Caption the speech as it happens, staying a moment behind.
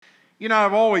You know,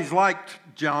 I've always liked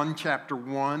John chapter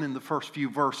 1 and the first few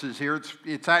verses here.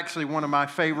 It's actually one of my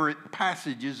favorite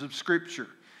passages of Scripture.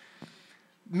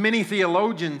 Many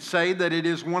theologians say that it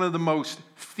is one of the most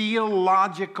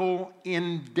theological,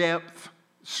 in-depth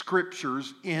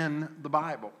scriptures in the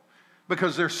Bible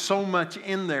because there's so much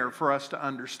in there for us to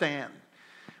understand.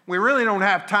 We really don't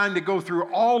have time to go through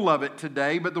all of it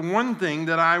today, but the one thing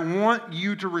that I want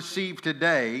you to receive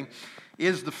today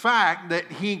is the fact that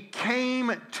He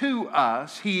came to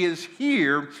us, He is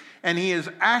here, and He is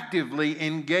actively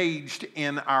engaged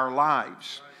in our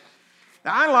lives.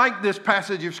 Now, I like this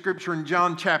passage of Scripture in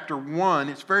John chapter 1.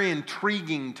 It's very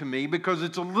intriguing to me because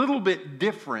it's a little bit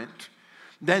different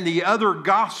than the other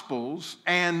Gospels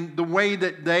and the way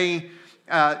that they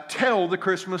tell the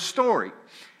Christmas story.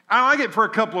 I like it for a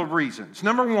couple of reasons.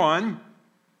 Number one,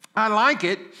 I like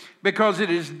it because it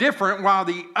is different. While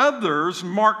the others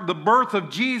mark the birth of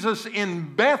Jesus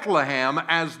in Bethlehem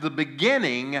as the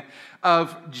beginning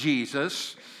of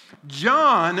Jesus,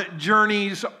 John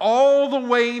journeys all the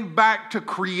way back to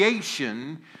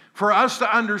creation for us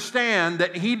to understand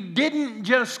that He didn't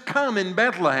just come in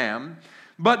Bethlehem,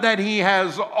 but that He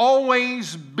has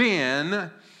always been,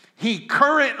 He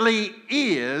currently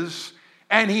is,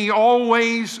 and He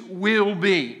always will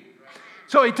be.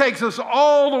 So he takes us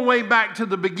all the way back to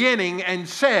the beginning and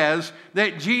says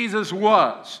that Jesus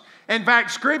was. In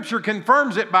fact, Scripture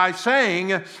confirms it by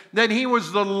saying that He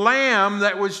was the Lamb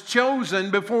that was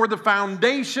chosen before the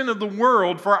foundation of the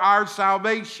world for our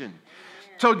salvation.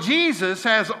 So Jesus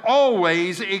has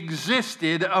always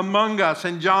existed among us,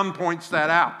 and John points that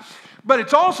out. But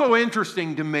it's also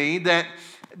interesting to me that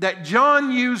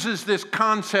John uses this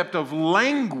concept of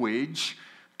language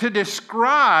to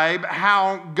describe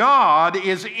how God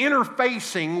is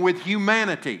interfacing with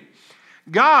humanity.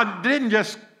 God didn't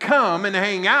just come and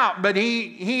hang out, but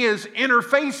He is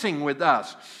interfacing with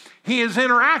us. He is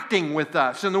interacting with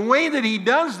us. And the way that He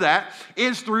does that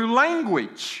is through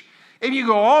language. If you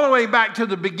go all the way back to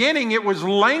the beginning, it was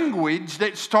language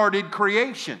that started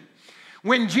creation.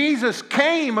 When Jesus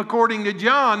came, according to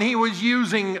John, He was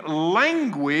using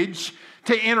language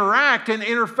to interact and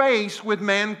interface with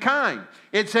mankind.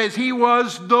 It says He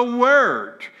was the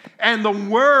Word, and the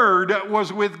Word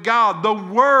was with God. The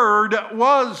Word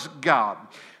was God.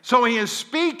 So He is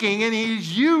speaking and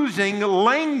He's using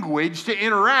language to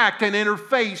interact and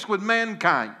interface with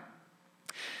mankind.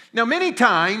 Now, many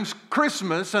times,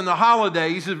 Christmas and the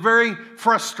holidays is very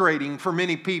frustrating for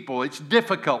many people. It's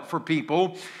difficult for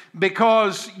people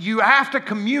because you have to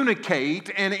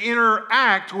communicate and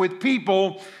interact with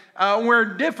people where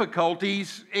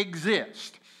difficulties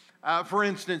exist. For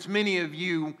instance, many of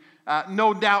you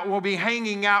no doubt will be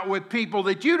hanging out with people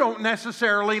that you don't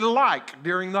necessarily like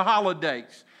during the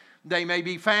holidays. They may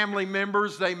be family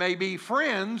members, they may be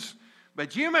friends,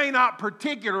 but you may not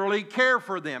particularly care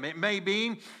for them. It may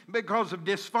be because of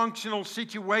dysfunctional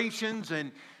situations,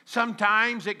 and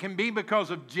sometimes it can be because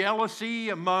of jealousy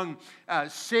among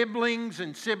siblings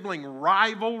and sibling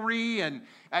rivalry and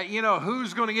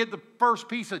who's going to get the first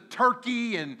piece of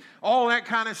turkey and all that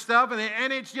kind of stuff.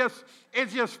 And it's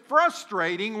just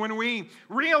frustrating when we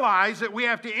realize that we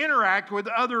have to interact with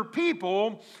other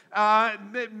people,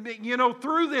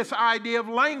 through this idea of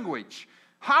language.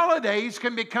 Holidays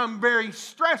can become very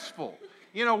stressful.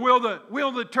 Will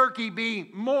the turkey be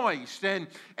moist and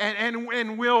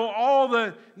will all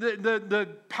the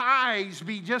pies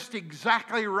be just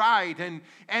exactly right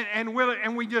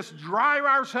and we just drive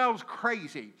ourselves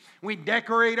crazy. We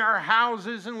decorate our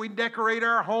houses and we decorate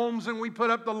our homes and we put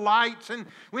up the lights and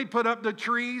we put up the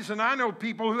trees, and I know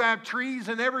people who have trees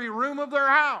in every room of their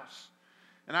house,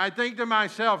 and I think to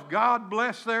myself, God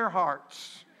bless their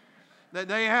hearts that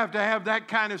they have to have that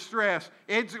kind of stress.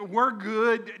 We're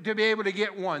good to be able to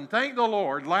get one. Thank the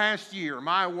Lord, last year,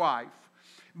 my wife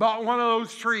bought one of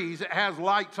those trees that has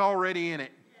lights already in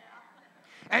it.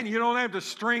 And you don't have to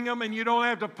string them and you don't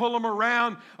have to pull them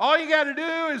around. All you got to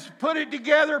do is put it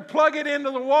together, plug it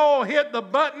into the wall, hit the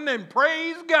button, and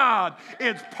praise God.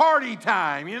 It's party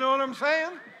time. You know what I'm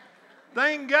saying?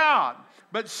 Thank God.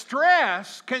 But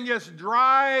stress can just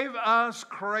drive us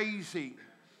crazy.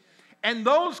 And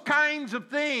those kinds of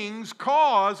things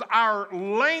cause our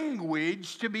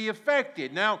language to be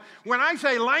affected. Now, when I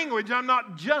say language, I'm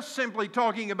not just simply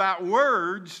talking about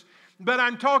words, but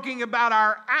I'm talking about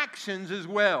our actions as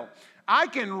well. I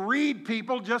can read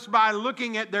people just by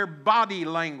looking at their body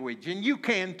language, and you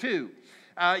can too.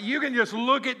 You can just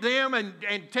look at them and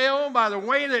tell by the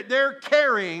way that they're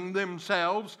carrying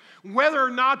themselves whether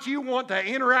or not you want to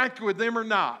interact with them or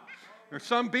not. There's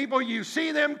some people, you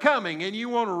see them coming and you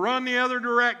want to run the other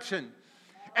direction.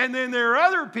 And then there are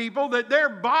other people that their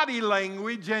body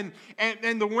language and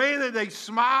the way that they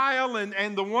smile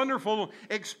and the wonderful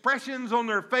expressions on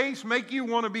their face make you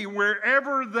want to be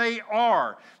wherever they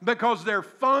are because they're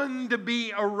fun to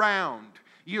be around.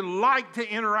 You like to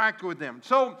interact with them.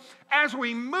 So as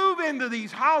we move into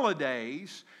these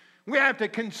holidays, we have to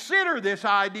consider this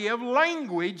idea of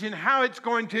language and how it's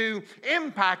going to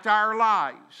impact our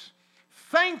lives.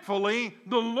 Thankfully,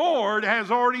 the Lord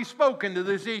has already spoken to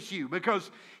this issue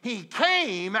because He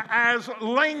came as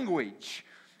language.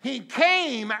 He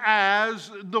came as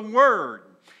the Word.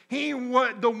 The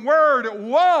Word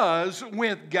was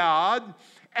with God,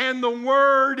 and the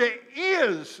Word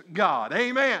is God.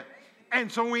 Amen.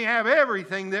 And so we have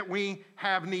everything that we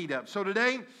have need of. So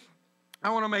today, I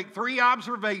want to make 3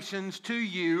 observations to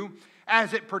you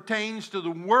as it pertains to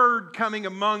the Word coming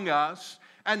among us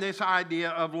and this idea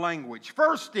of language.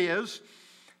 First is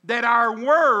that our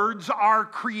words are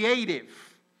creative.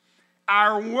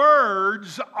 Our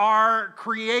words are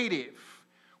creative.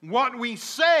 What we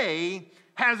say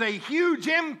has a huge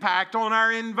impact on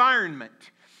our environment.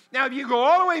 Now, if you go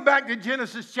all the way back to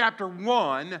Genesis chapter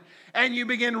 1 and you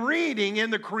begin reading in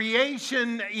the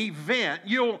creation event,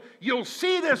 you'll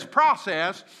see this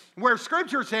process where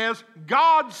Scripture says,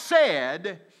 God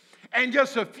said, and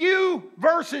just a few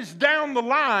verses down the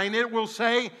line it will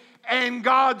say, and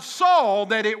God saw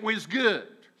that it was good.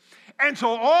 And so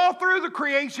all through the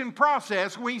creation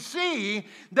process, we see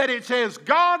that it says,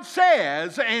 God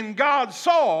says, and God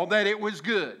saw that it was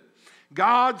good.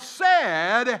 God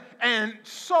said and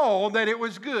saw that it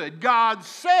was good. God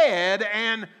said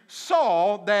and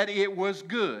saw that it was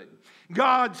good.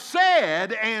 God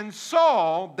said and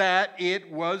saw that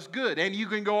it was good. And you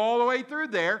can go all the way through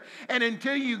there, and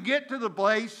until you get to the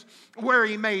place where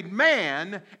He made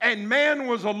man, and man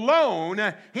was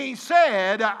alone, He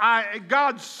said,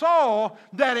 God saw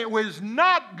that it was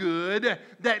not good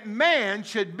that man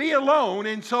should be alone,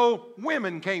 and so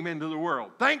women came into the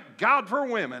world. Thank God for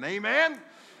women. Amen?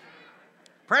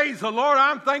 Praise the Lord.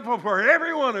 I'm thankful for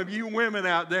every one of you women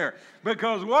out there,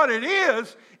 because what it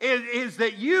is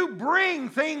that you bring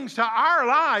things to our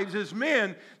lives as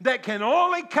men that can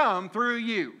only come through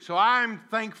you. So I'm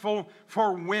thankful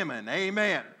for women.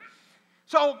 Amen.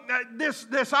 So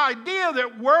this idea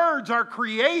that words are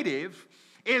creative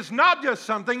is not just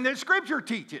something that Scripture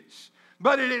teaches,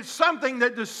 but it is something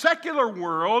that the secular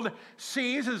world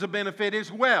sees as a benefit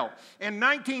as well. In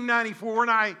 1994,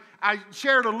 and I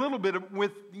shared a little bit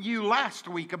with you last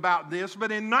week about this,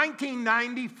 but in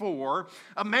 1994,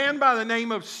 a man by the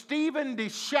name of Stephen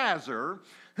DeShazer,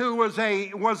 who was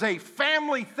a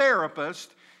family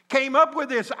therapist, came up with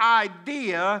this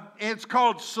idea. It's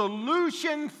called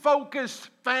solution-focused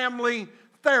family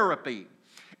therapy.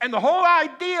 And the whole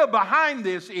idea behind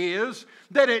this is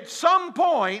that at some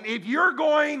point, if you're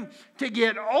going to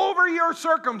get over your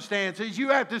circumstances, you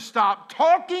have to stop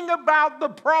talking about the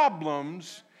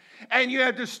problems and you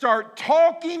have to start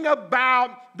talking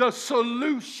about the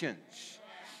solutions.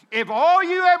 If all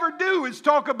you ever do is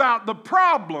talk about the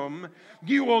problem,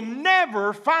 you will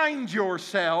never find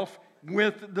yourself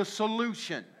with the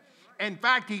solution. In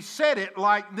fact, he said it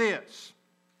like this.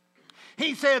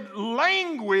 He said,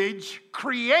 language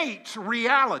creates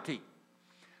reality.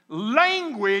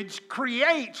 Language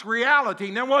creates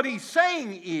reality. Now, what he's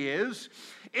saying is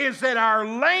that our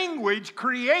language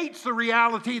creates the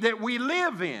reality that we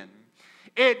live in.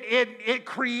 It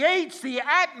creates the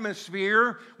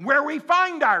atmosphere where we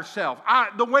find ourselves.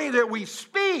 The way that we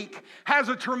speak has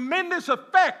a tremendous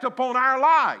effect upon our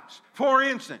lives. For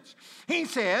instance, he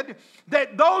said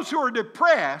that those who are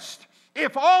depressed,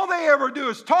 if all they ever do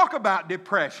is talk about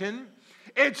depression,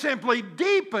 it simply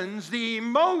deepens the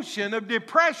emotion of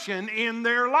depression in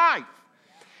their life.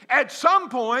 At some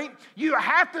point, you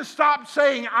have to stop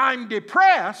saying, I'm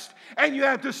depressed, and you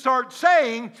have to start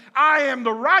saying, I am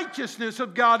the righteousness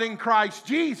of God in Christ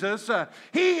Jesus.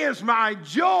 He is my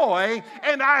joy,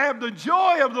 and I have the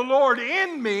joy of the Lord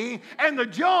in me, and the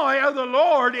joy of the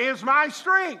Lord is my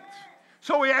strength.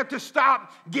 So we have to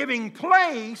stop giving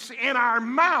place in our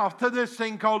mouth to this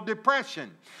thing called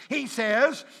depression. He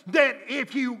says that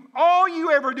if all you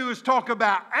ever do is talk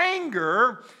about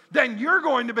anger, then you're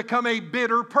going to become a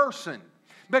bitter person,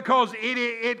 because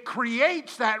it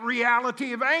creates that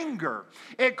reality of anger.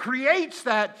 It creates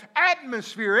that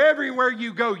atmosphere everywhere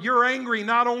you go. You're angry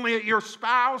not only at your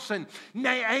spouse, and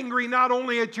angry not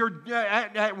only at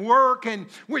at work and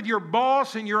with your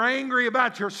boss, and you're angry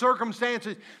about your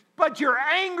circumstances, but you're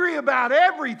angry about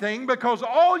everything because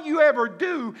all you ever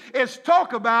do is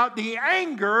talk about the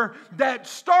anger that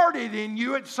started in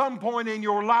you at some point in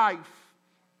your life.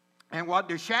 And what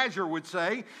DeShazer would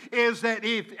say is that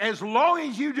as long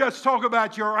as you just talk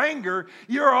about your anger,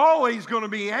 you're always going to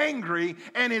be angry,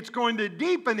 and it's going to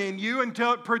deepen in you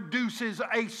until it produces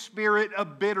a spirit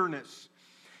of bitterness.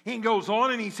 He goes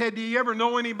on and he said, do you ever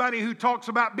know anybody who talks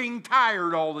about being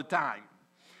tired all the time?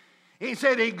 He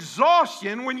said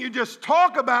exhaustion, when you just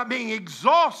talk about being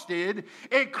exhausted,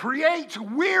 it creates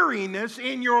weariness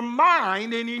in your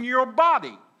mind and in your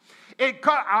body.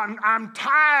 I'm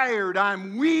tired,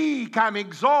 I'm weak, I'm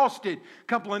exhausted. A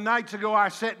couple of nights ago I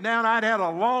sat down, I'd had a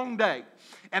long day.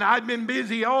 And I'd been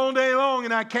busy all day long,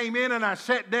 and I came in and I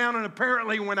sat down, and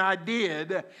apparently when I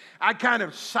did, I kind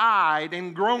of sighed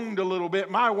and groaned a little bit.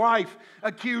 My wife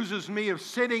accuses me of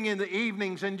sitting in the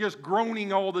evenings and just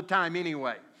groaning all the time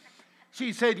anyway.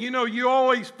 She said, you know, you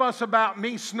always fuss about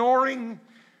me snoring.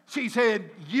 She said,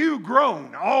 you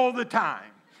groan all the time.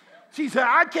 She said,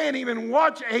 I can't even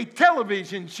watch a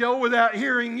television show without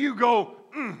hearing you go,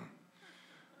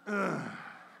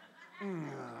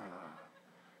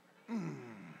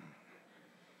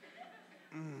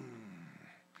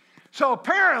 So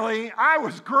apparently I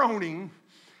was groaning,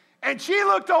 and she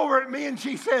looked over at me and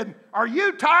she said, are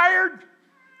you tired?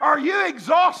 Are you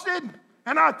exhausted?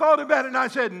 And I thought about it and I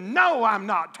said, no, I'm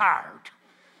not tired.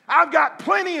 I've got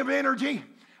plenty of energy.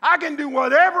 I can do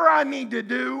whatever I need to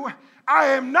do. I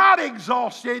am not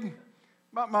exhausted,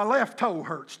 but my left toe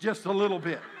hurts just a little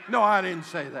bit. No, I didn't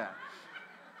say that.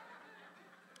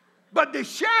 But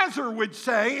DeShazer would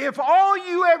say, if all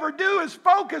you ever do is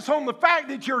focus on the fact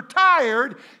that you're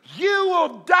tired, you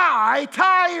will die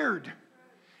tired.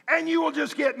 And you will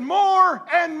just get more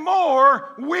and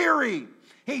more weary.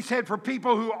 He said for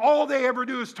people who all they ever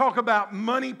do is talk about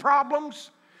money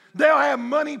problems, they'll have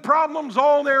money problems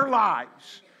all their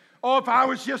lives. Oh, if I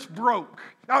was just broke.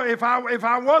 Oh, if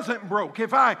I wasn't broke.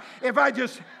 If I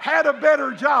just had a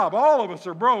better job. All of us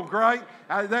are broke, right?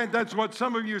 That's what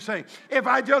some of you say. If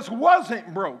I just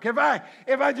wasn't broke. If I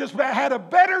just had a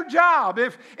better job.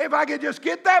 If I could just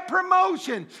get that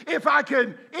promotion. If I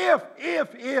could,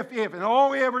 if. And all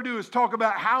we ever do is talk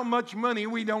about how much money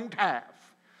we don't have.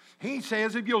 He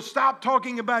says if you'll stop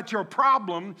talking about your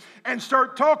problem and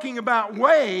start talking about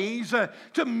ways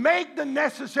to make the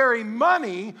necessary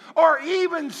money, or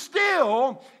even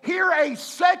still, here a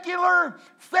secular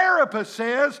therapist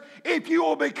says, if you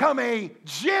will become a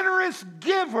generous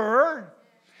giver,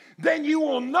 then you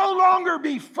will no longer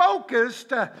be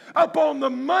focused upon the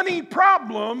money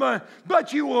problem,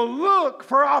 but you will look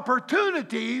for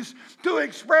opportunities to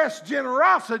express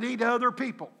generosity to other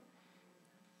people.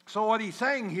 So what he's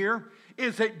saying here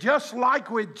is that just like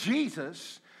with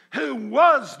Jesus, who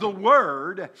was the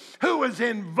Word, who was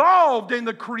involved in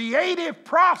the creative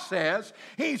process,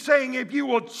 he's saying if you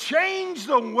will change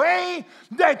the way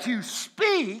that you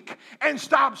speak and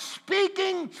stop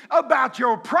speaking about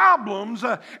your problems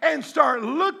and start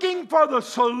looking for the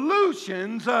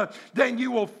solutions, then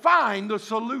you will find the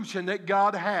solution that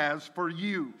God has for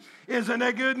you. Isn't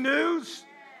that good news?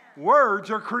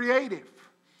 Words are creative.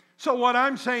 So what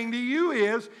I'm saying to you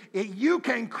is you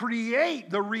can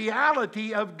create the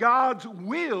reality of God's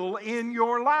will in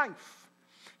your life.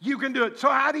 You can do it. So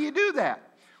how do you do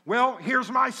that? Well, here's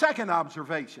my second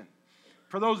observation.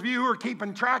 For those of you who are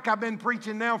keeping track, I've been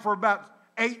preaching now for about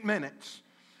 8 minutes.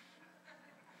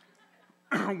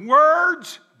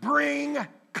 Words bring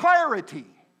clarity.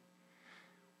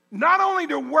 Not only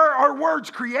are words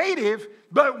creative,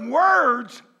 but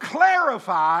words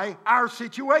clarify our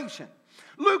situation.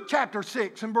 Luke chapter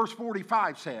 6 and verse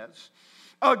 45 says,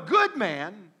 a good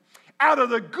man out of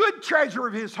the good treasure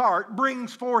of his heart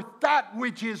brings forth that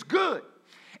which is good.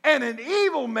 And an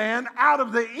evil man out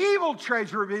of the evil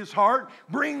treasure of his heart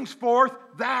brings forth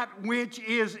that which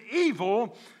is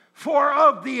evil. For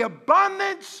of the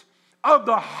abundance of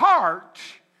the heart,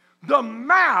 the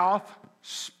mouth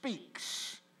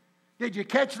speaks. Did you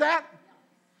catch that?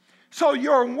 So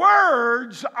your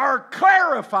words are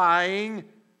clarifying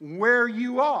where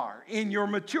you are in your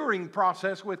maturing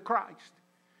process with Christ.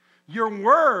 Your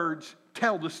words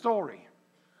tell the story.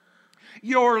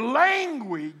 Your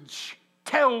language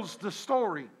tells the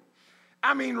story.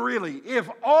 I mean, really, if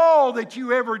all that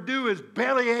you ever do is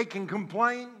bellyache and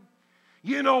complain,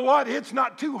 you know what? It's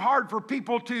not too hard for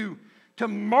people to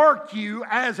mark you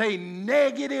as a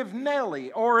negative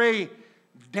Nelly or a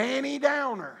Danny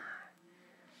Downer,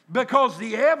 because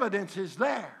the evidence is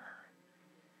there.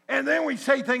 And then we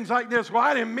say things like this, well,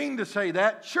 I didn't mean to say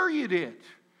that. Sure you did.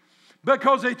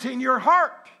 Because it's in your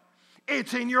heart.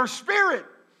 It's in your spirit.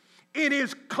 It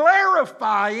is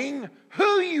clarifying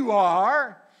who you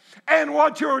are. and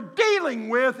what you're dealing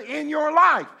with in your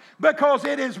life, because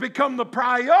it has become the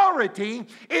priority.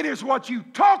 It is what you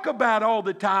talk about all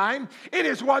the time. It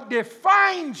is what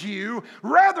defines you,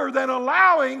 rather than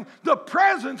allowing the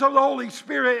presence of the Holy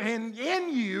Spirit in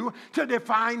you to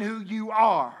define who you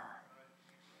are.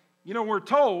 You know, we're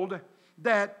told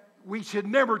that we should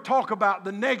never talk about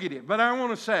the negative, but I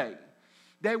want to say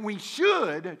that we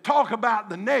should talk about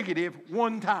the negative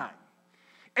one time,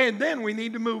 and then we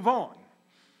need to move on.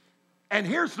 And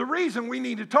here's the reason we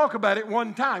need to talk about it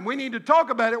one time. We need to talk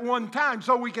about it one time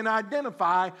so we can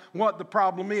identify what the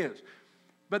problem is.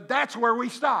 But that's where we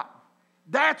stop.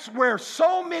 That's where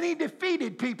so many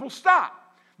defeated people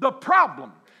stop. The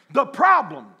problem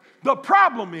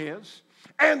is,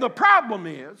 and the problem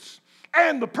is,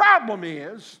 and the problem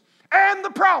is, and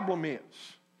the problem is.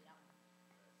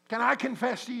 Can I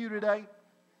confess to you today?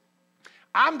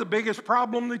 I'm the biggest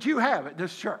problem that you have at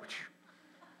this church.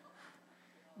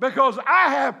 Because I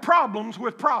have problems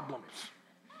with problems.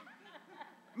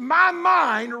 My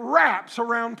mind wraps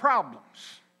around problems.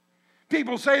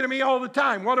 People say to me all the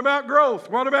time, what about growth?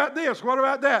 What about this? What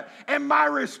about that? And my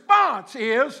response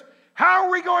is, how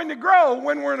are we going to grow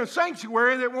when we're in a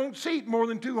sanctuary that won't seat more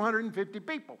than 250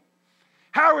 people?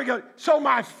 How are we going? So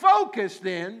my focus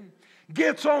then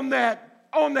gets on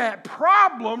that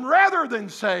problem, rather than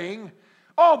saying,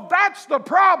 oh, that's the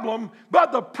problem,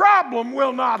 but the problem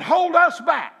will not hold us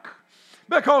back.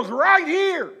 Because right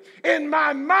here in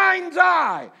my mind's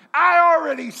eye, I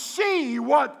already see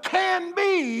what can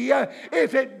be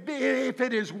if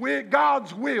it is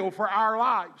God's will for our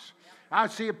lives. I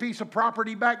see a piece of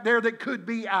property back there that could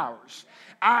be ours.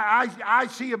 I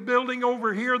see a building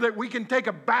over here that we can take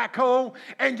a backhoe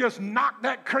and just knock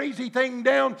that crazy thing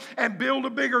down and build a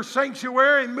bigger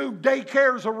sanctuary and move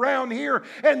daycares around here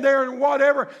and there and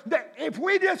whatever. If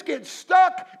we just get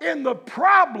stuck in the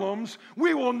problems,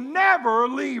 we will never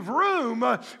leave room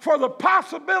for the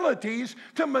possibilities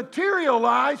to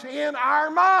materialize in our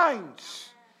minds.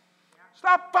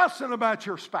 Stop fussing about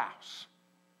your spouse.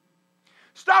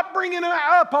 Stop bringing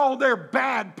up all their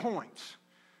bad points.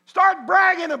 Start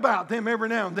bragging about them every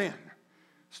now and then.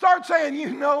 Start saying, you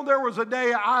know, there was a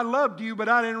day I loved you, but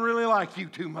I didn't really like you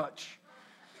too much.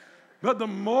 But the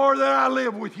more that I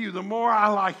live with you, the more I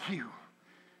like you.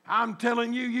 I'm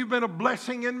telling you, you've been a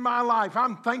blessing in my life.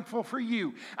 I'm thankful for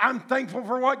you. I'm thankful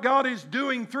for what God is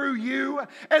doing through you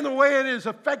and the way it is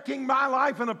affecting my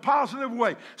life in a positive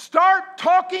way. Start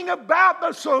talking about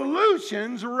the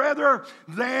solutions rather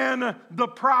than the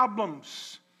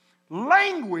problems.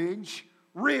 Language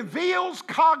reveals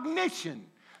cognition.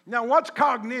 Now, what's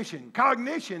cognition?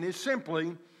 Cognition is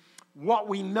simply what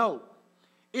we know.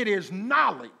 It is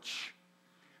knowledge.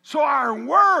 So our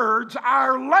words,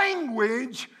 our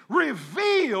language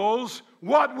reveals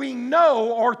what we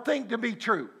know or think to be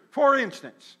true. For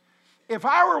instance, if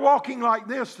I were walking like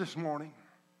this morning,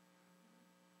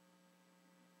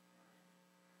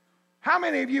 how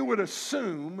many of you would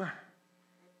assume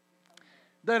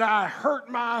that I hurt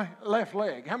my left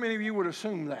leg? How many of you would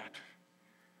assume that?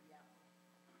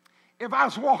 If I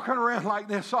was walking around like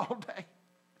this all day,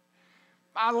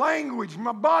 my language,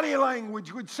 my body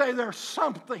language would say there's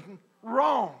something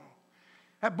wrong.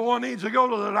 That boy needs to go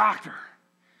to the doctor.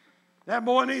 That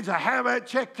boy needs to have that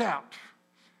checked out.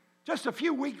 Just a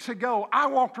few weeks ago, I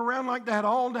walked around like that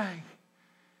all day.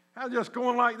 I was just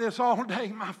going like this all day.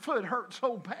 My foot hurt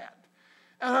so bad.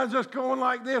 And I was just going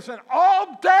like this. And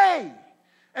all day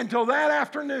until that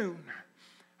afternoon,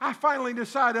 I finally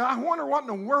decided, I wonder what in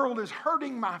the world is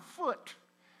hurting my foot.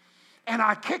 And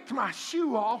I kicked my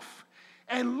shoe off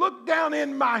and looked down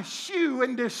in my shoe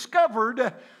and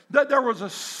discovered that there was a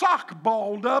sock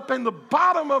balled up in the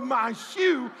bottom of my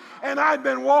shoe, and I'd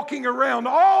been walking around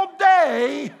all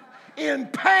day in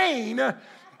pain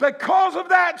because of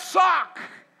that sock.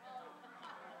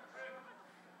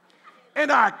 And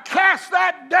I cast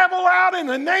that devil out in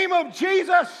the name of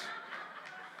Jesus,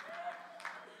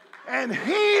 and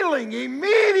healing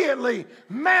immediately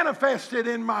manifested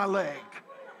in my leg.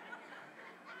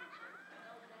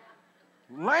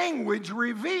 Language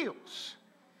reveals.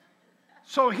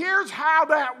 So here's how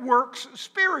that works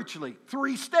spiritually.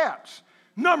 3 steps.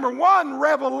 Number 1,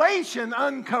 revelation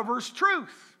uncovers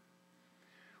truth.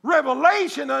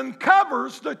 Revelation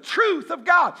uncovers the truth of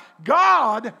God.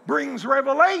 God brings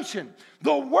revelation.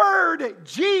 The Word,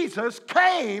 Jesus,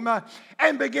 came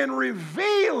and began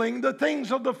revealing the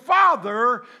things of the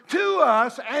Father to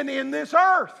us and in this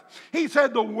earth. He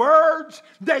said, the words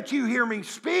that you hear me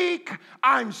speak,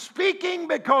 I'm speaking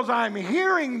because I'm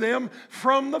hearing them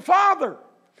from the Father.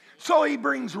 So He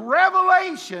brings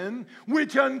revelation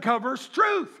which uncovers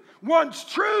truth. once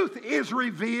truth is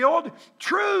revealed,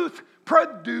 truth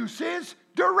produces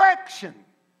direction.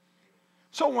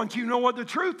 So once you know what the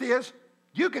truth is,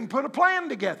 you can put a plan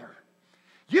together.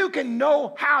 You can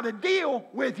know how to deal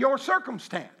with your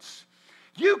circumstance.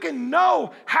 You can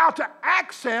know how to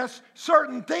access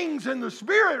certain things in the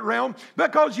spirit realm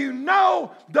because you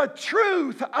know the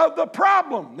truth of the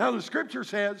problem. Now, the scripture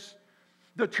says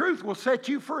the truth will set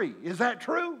you free. Is that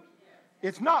true?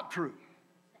 It's not true.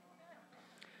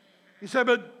 You say,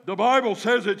 but the Bible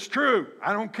says it's true.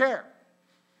 I don't care.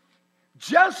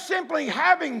 Just simply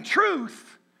having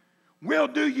truth will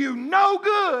do you no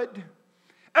good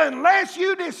unless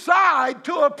you decide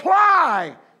to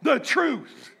apply the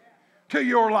truth to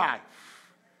your life.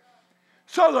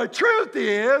 So the truth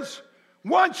is,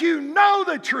 once you know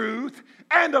the truth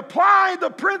and apply the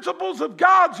principles of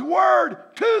God's Word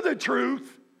to the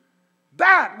truth,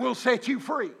 that will set you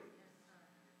free.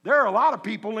 There are a lot of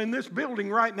people in this building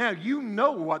right now, you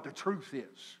know what the truth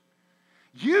is.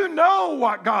 You know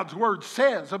what God's Word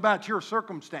says about your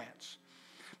circumstance.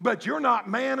 But you're not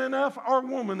man enough or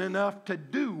woman enough to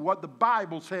do what the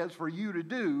Bible says for you to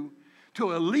do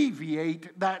to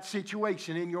alleviate that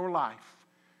situation in your life.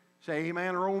 Say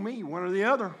amen or oh me, one or the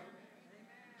other.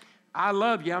 I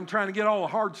love you. I'm trying to get all the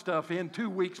hard stuff in 2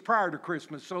 weeks prior to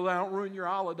Christmas so that I don't ruin your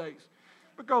holidays.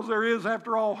 Because there is,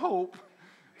 after all, hope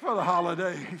for the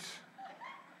holidays.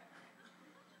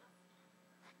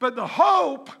 But the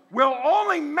hope will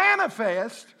only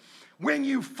manifest when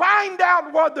you find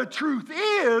out what the truth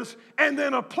is and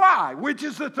then apply, which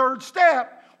is the third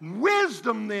step.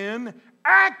 Wisdom then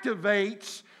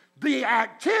activates the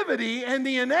activity and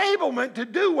the enablement to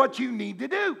do what you need to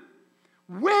do.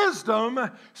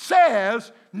 Wisdom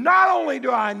says, not only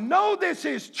do I know this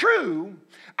is true,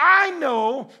 I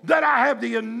know that I have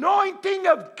the anointing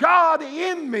of God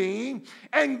in me,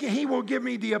 and He will give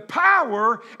me the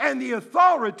power and the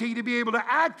authority to be able to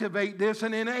activate this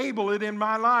and enable it in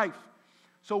my life.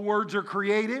 So words are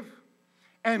creative,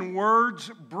 and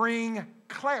words bring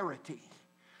clarity,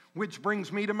 which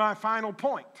brings me to my final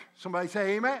point. Somebody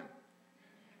say amen.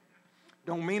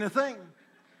 Don't mean a thing.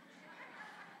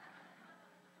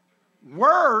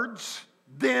 Words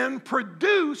then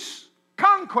produce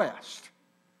conquest.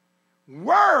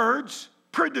 Words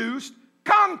produce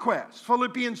conquest.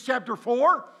 Philippians chapter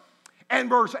 4 and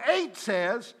verse 8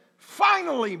 says,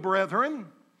 finally, brethren,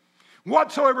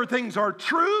 whatsoever things are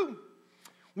true,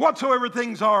 whatsoever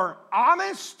things are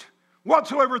honest,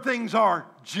 whatsoever things are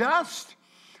just,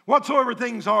 whatsoever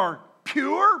things are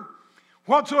pure,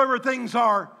 whatsoever things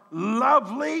are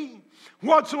lovely,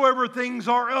 whatsoever things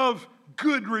are of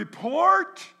good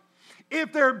report,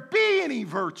 if there be any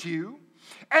virtue,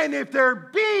 and if there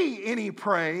be any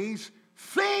praise,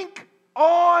 think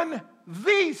on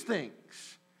these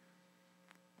things.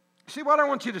 See, what I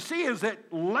want you to see is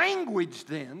that language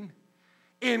then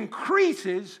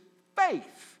increases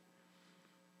faith.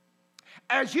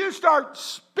 As you start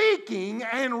speaking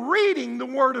and reading the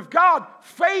Word of God,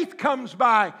 faith comes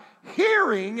by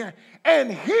hearing,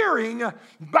 and hearing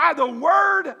by the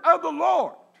Word of the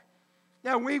Lord.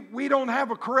 Now, we don't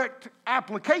have a correct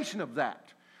application of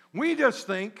that. We just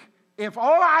think, if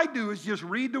all I do is just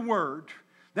read the Word,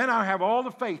 then I have all the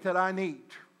faith that I need.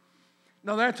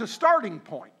 Now, that's a starting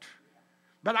point.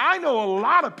 But I know a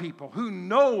lot of people who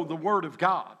know the Word of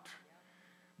God,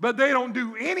 but they don't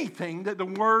do anything that the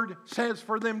Word says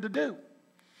for them to do.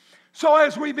 So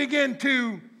as we begin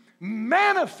to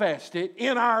manifest it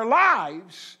in our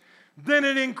lives, then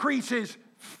it increases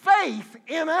faith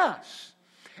in us.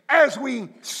 As we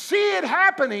see it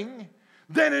happening,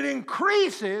 then it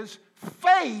increases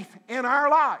faith in our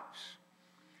lives.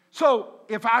 So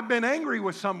if I've been angry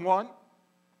with someone,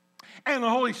 and the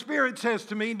Holy Spirit says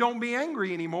to me, don't be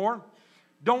angry anymore,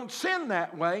 don't sin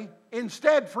that way,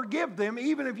 instead forgive them,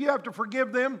 even if you have to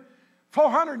forgive them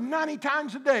 490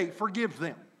 times a day, forgive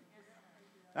them.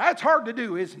 That's hard to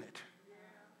do, isn't it?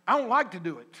 I don't like to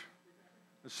do it.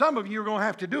 Some of you are going to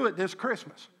have to do it this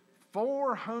Christmas.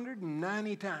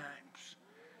 490 times.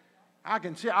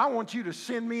 I want you to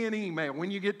send me an email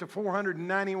when you get to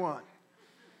 491.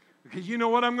 Because you know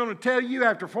what I'm going to tell you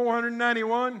after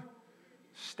 491?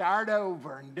 Start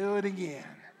over and do it again.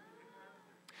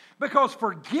 Because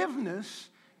forgiveness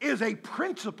is a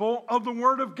principle of the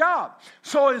Word of God.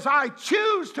 So as I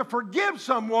choose to forgive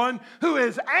someone who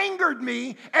has angered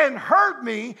me and hurt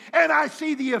me, and I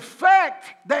see the effect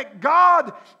that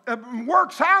God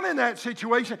works out in that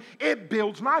situation, it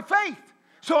builds my faith.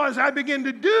 So as I begin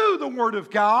to do the Word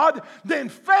of God, then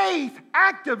faith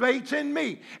activates in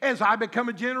me. As I become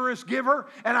a generous giver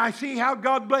and I see how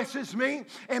God blesses me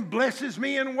and blesses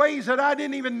me in ways that I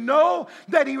didn't even know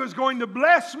that He was going to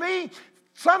bless me.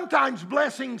 Sometimes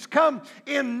blessings come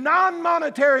in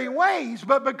non-monetary ways,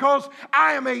 but because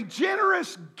I am a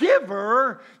generous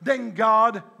giver, then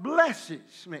God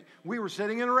blesses me. We were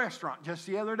sitting in a restaurant just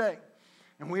the other day,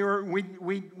 and we're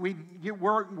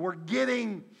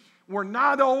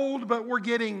not old, but we're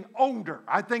getting older.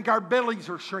 I think our bellies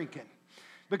are shrinking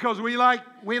because we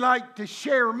like to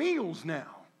share meals now.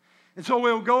 And so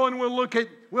we'll go and we'll look at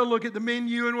the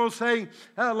menu and we'll say,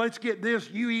 let's get this.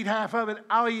 You eat half of it,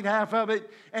 I'll eat half of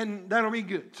it, and that'll be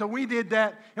good. So we did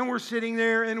that, and we're sitting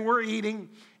there and we're eating,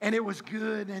 and it was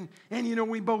good. And you know,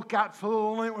 we both got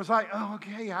full, and it was like, oh,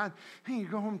 okay, I need to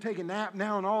go home and take a nap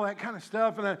now and all that kind of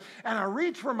stuff. And I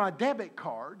reached for my debit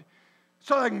card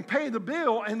so I can pay the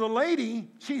bill. And the lady,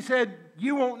 she said,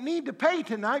 you won't need to pay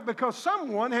tonight because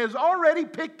someone has already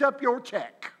picked up your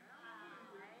check.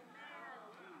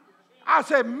 I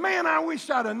said, man, I wish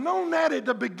I'd have known that at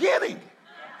the beginning.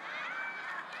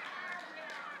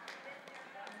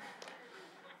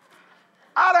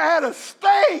 I'd have had a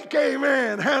steak,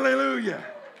 amen, hallelujah.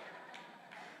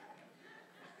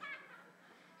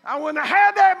 I wouldn't have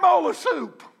had that bowl of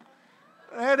soup.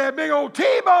 I had that big old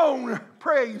T-bone,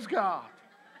 praise God.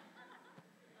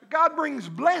 God brings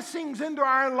blessings into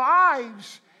our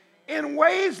lives in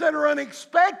ways that are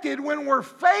unexpected when we're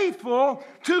faithful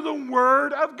to the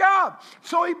Word of God.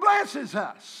 So He blesses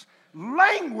us.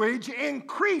 Language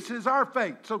increases our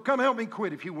faith. So come help me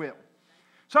quit, if you will.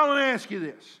 So I want to ask you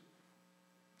this.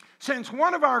 Since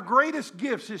one of our greatest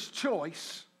gifts is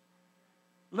choice,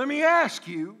 let me ask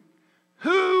you,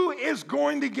 who is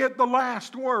going to get the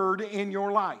last word in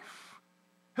your life?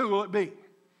 Who will it be?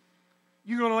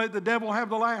 You going to let the devil have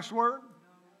the last word?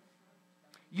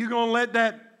 You going to let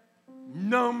that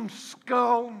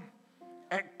numbskull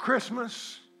at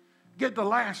Christmas get the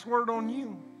last word on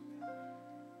you?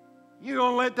 You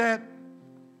going to let that,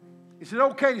 is it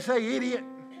okay to say idiot?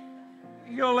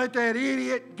 You going to let that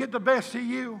idiot get the best of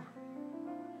you?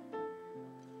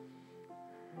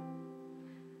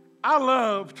 I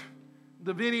loved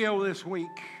the video this week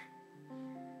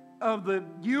of the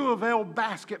U of L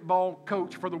basketball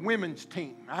coach for the women's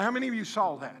team. How many of you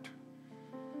saw that?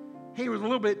 He was a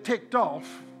little bit ticked off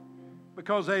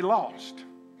because they lost.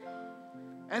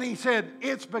 And he said,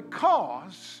 it's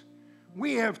because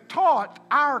we have taught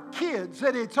our kids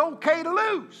that it's okay to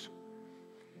lose.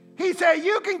 He said,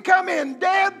 you can come in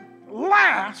dead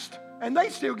last and they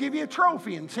still give you a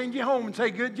trophy and send you home and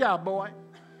say, good job, boy.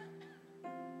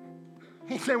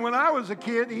 He said, when I was a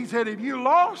kid, he said, if you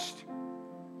lost,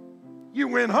 you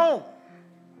went home.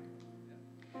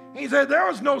 He said, there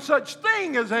was no such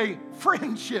thing as a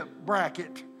friendship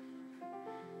bracket.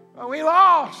 Well, we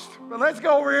lost, but let's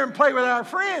go over here and play with our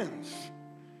friends.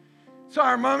 So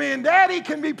our mommy and daddy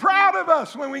can be proud of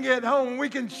us when we get home. We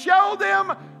can show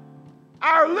them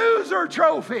our loser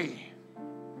trophy.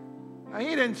 Now, he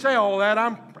didn't say all that.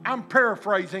 I'm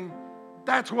paraphrasing.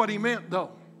 That's what he meant,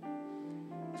 though.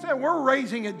 He said, we're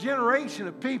raising a generation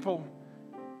of people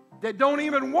that don't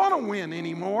even want to win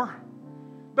anymore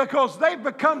because they've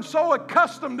become so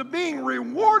accustomed to being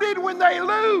rewarded when they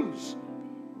lose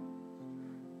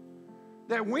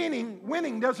that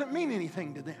winning doesn't mean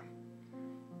anything to them.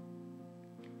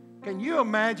 Can you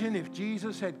imagine if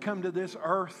Jesus had come to this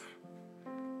earth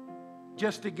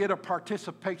just to get a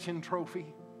participation trophy?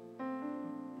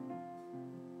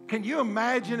 Can you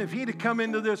imagine if he'd have come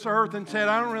into this earth and said,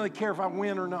 I don't really care if I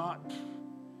win or not.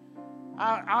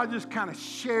 I'll just kind of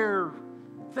share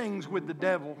things with the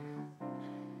devil.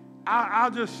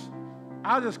 I'll just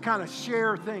kind of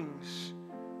share things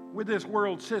with this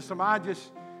world system. I'll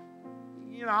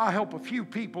help a few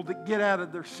people to get out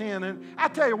of their sin. And I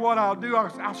tell you what I'll do.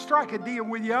 I'll strike a deal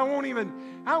with you. I won't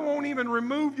even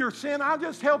remove your sin. I'll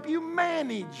just help you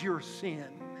manage your sin.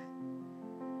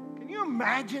 Can you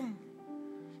imagine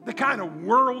the kind of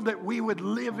world that we would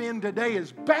live in today?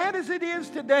 As bad as it is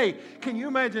today, can you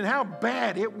imagine how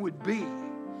bad it would be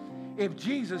if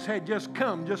Jesus had just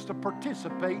come just to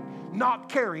participate, not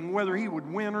caring whether he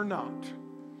would win or not?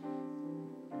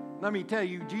 Let me tell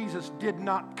you, Jesus did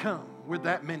not come with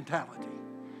that mentality.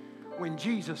 When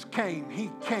Jesus came, he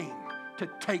came to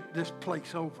take this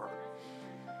place over.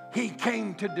 He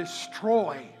came to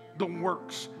destroy the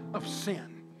works of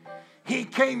sin. He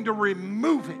came to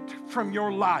remove it from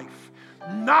your life,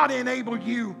 not enable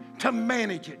you to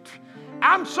manage it.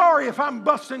 I'm sorry if I'm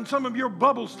busting some of your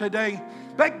bubbles today,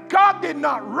 but God did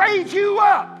not raise you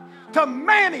up to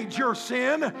manage your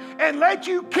sin and let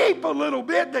you keep a little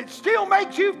bit that still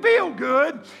makes you feel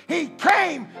good. He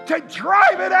came to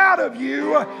drive it out of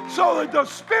you so that the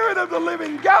Spirit of the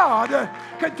living God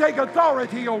could take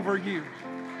authority over you.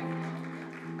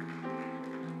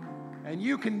 And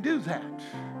you can do that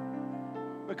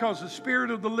because the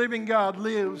Spirit of the living God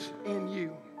lives in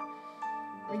you.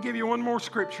 Let me give you one more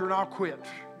scripture and I'll quit.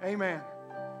 Amen.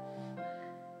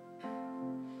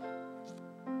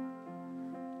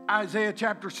 Isaiah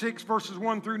chapter 6, verses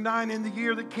 1 through 9. In the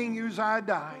year that King Uzziah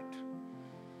died,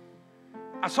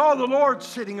 I saw the Lord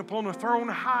sitting upon a throne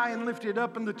high and lifted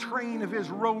up, and the train of his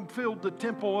robe filled the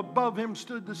temple. Above him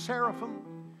stood the seraphim.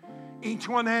 Each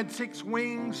one had 6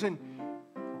 wings, and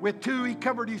with 2 he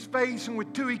covered his face, and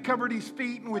with 2 he covered his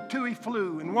feet, and with 2 he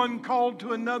flew. And one called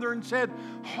to another and said,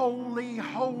 Holy,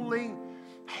 holy,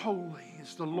 holy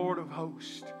is the Lord of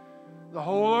hosts. The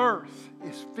whole earth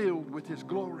is filled with his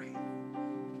glory.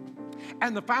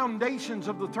 And the foundations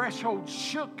of the threshold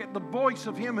shook at the voice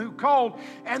of him who called,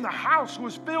 and the house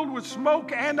was filled with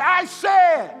smoke. And I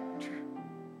said,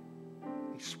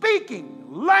 speaking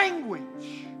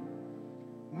language,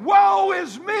 woe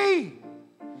is me,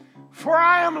 for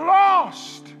I am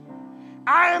lost.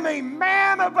 I am a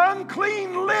man of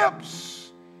unclean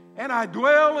lips, and I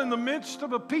dwell in the midst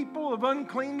of a people of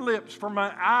unclean lips, for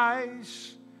my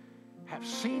eyes have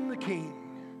seen the King,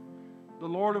 the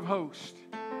Lord of hosts.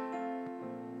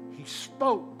 He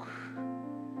spoke.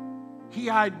 He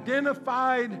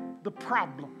identified the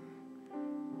problem,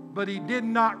 but he did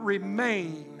not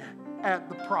remain at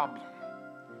the problem.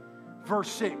 Verse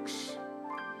 6.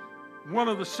 One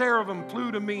of the seraphim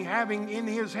flew to me, having in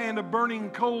his hand a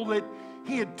burning coal that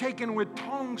he had taken with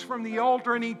tongs from the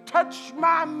altar, and he touched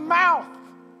my mouth.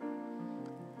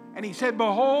 And he said,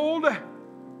 Behold,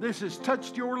 this has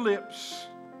touched your lips.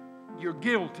 Your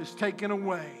guilt is taken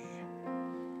away,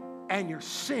 and your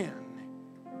sin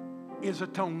is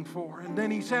atoned for. And then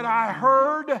he said, I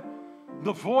heard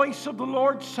the voice of the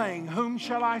Lord saying, Whom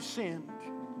shall I send?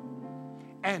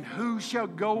 And who shall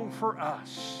go for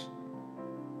us?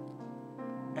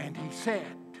 And he said,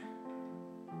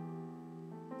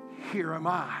 Here am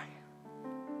I.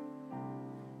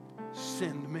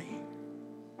 Send me.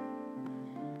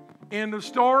 End of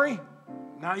story?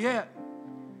 Not yet.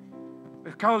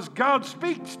 Because God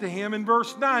speaks to him in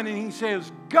verse 9 and he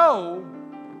says, Go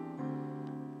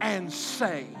and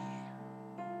say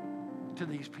to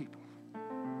these people.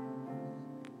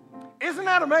 Isn't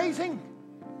that amazing?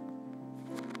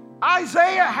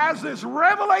 Isaiah has this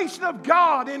revelation of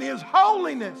God in his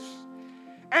holiness,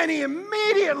 and he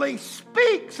immediately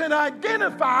speaks and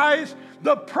identifies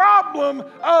the problem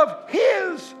of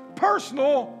his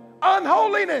personal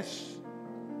unholiness.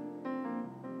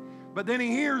 But then he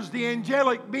hears the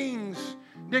angelic beings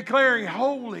declaring,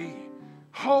 Holy,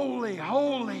 holy,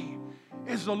 holy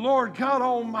is the Lord God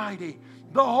Almighty.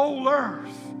 The whole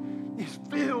earth is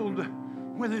filled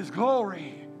with his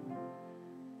glory.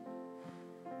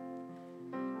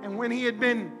 And when he had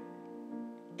been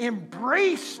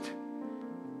embraced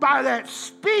by that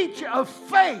speech of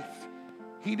faith,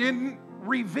 he didn't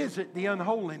revisit the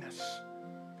unholiness.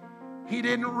 He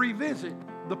didn't revisit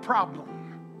the problem.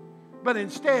 But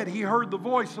instead, he heard the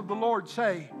voice of the Lord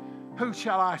say, Who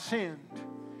shall I send?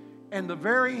 And the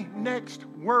very next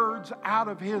words out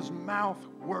of his mouth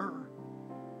were,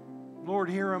 Lord,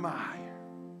 here am I.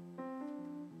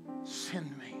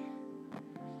 Send me.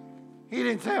 He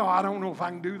didn't say, I don't know if I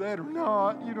can do that or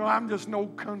not. I'm just no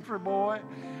country boy.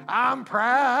 I'm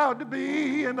proud to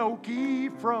be an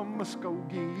Okie from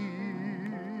Muskogee.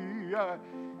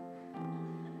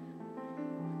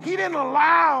 He didn't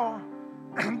allow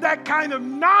that kind of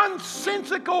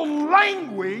nonsensical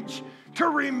language to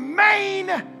remain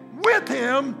with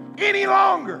him any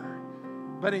longer.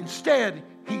 But instead,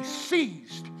 he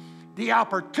seized the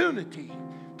opportunity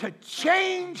to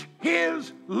change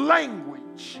his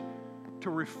language to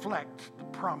reflect the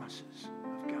promises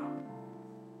of God.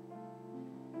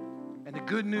 And the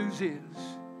good news is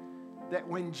that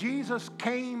when Jesus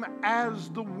came as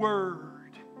the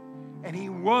Word, and he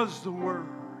was the Word,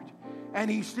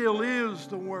 and he still is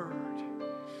the Word,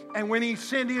 and when he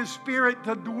sent his Spirit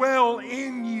to dwell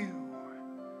in you,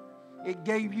 it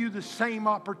gave you the same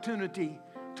opportunity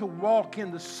to walk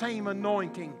in the same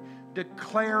anointing,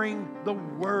 declaring the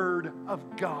Word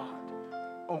of God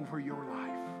over your life.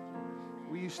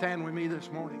 Will you stand with me this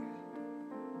morning?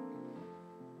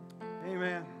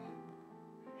 Amen.